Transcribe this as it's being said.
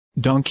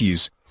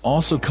Donkeys,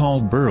 also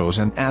called burros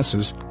and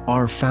asses,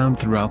 are found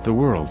throughout the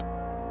world.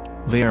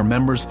 They are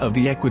members of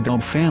the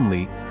equidae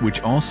family,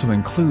 which also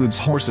includes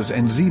horses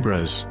and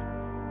zebras.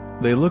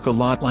 They look a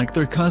lot like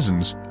their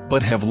cousins,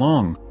 but have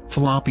long,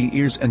 floppy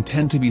ears and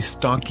tend to be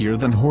stockier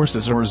than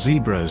horses or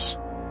zebras.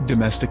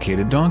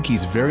 Domesticated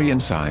donkeys vary in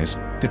size,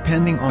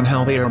 depending on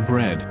how they are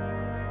bred.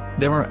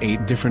 There are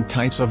 8 different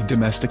types of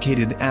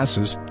domesticated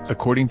asses,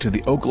 according to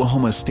the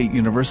Oklahoma State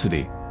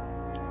University.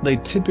 They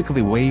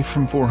typically weigh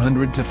from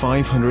 400 to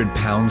 500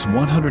 pounds,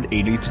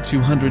 180 to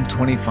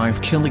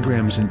 225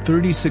 kilograms and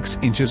 36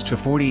 inches to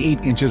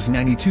 48 inches,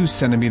 92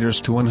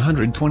 centimeters to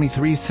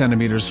 123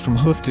 centimeters from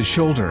hoof to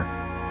shoulder.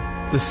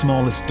 The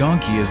smallest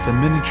donkey is the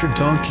miniature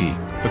donkey,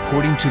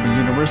 according to the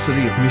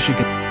University of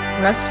Michigan.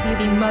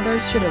 Breastfeeding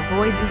mothers should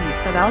avoid the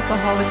use of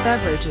alcoholic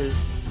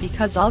beverages,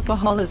 because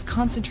alcohol is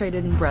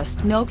concentrated in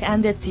breast milk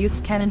and its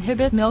use can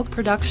inhibit milk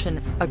production,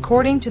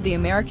 according to the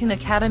American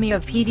Academy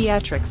of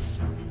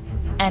Pediatrics.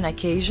 An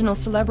occasional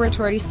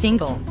celebratory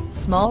single,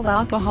 small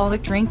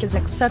alcoholic drink is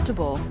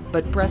acceptable,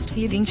 but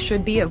breastfeeding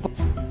should be avoided.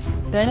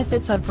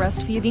 Benefits of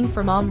breastfeeding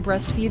for mom.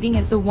 Breastfeeding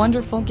is a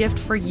wonderful gift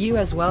for you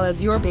as well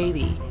as your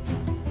baby.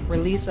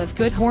 Release of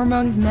good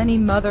hormones. Many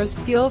mothers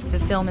feel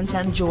fulfillment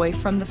and joy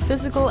from the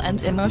physical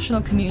and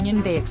emotional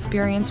communion they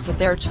experience with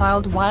their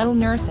child while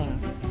nursing.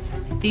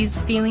 These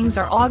feelings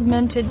are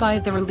augmented by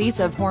the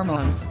release of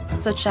hormones,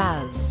 such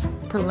as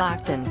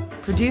prolactin,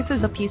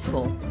 produces a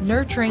peaceful,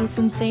 nurturing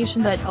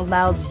sensation that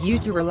allows you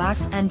to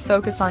relax and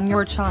focus on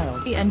your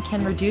child and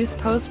can reduce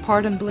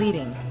postpartum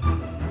bleeding.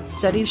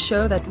 Studies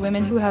show that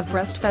women who have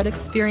breastfed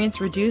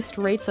experience reduced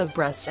rates of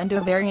breast and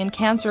ovarian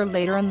cancer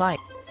later in life.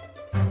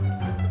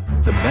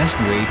 The best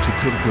way to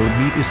cook goat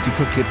meat is to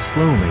cook it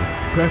slowly,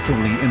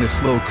 preferably in a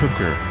slow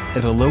cooker,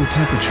 at a low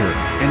temperature,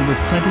 and with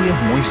plenty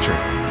of moisture.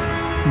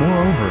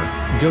 Moreover,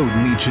 goat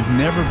meat should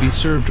never be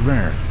served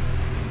rare.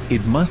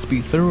 It must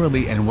be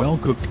thoroughly and well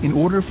cooked in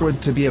order for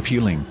it to be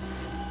appealing.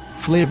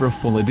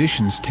 Flavorful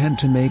additions tend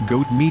to make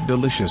goat meat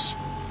delicious.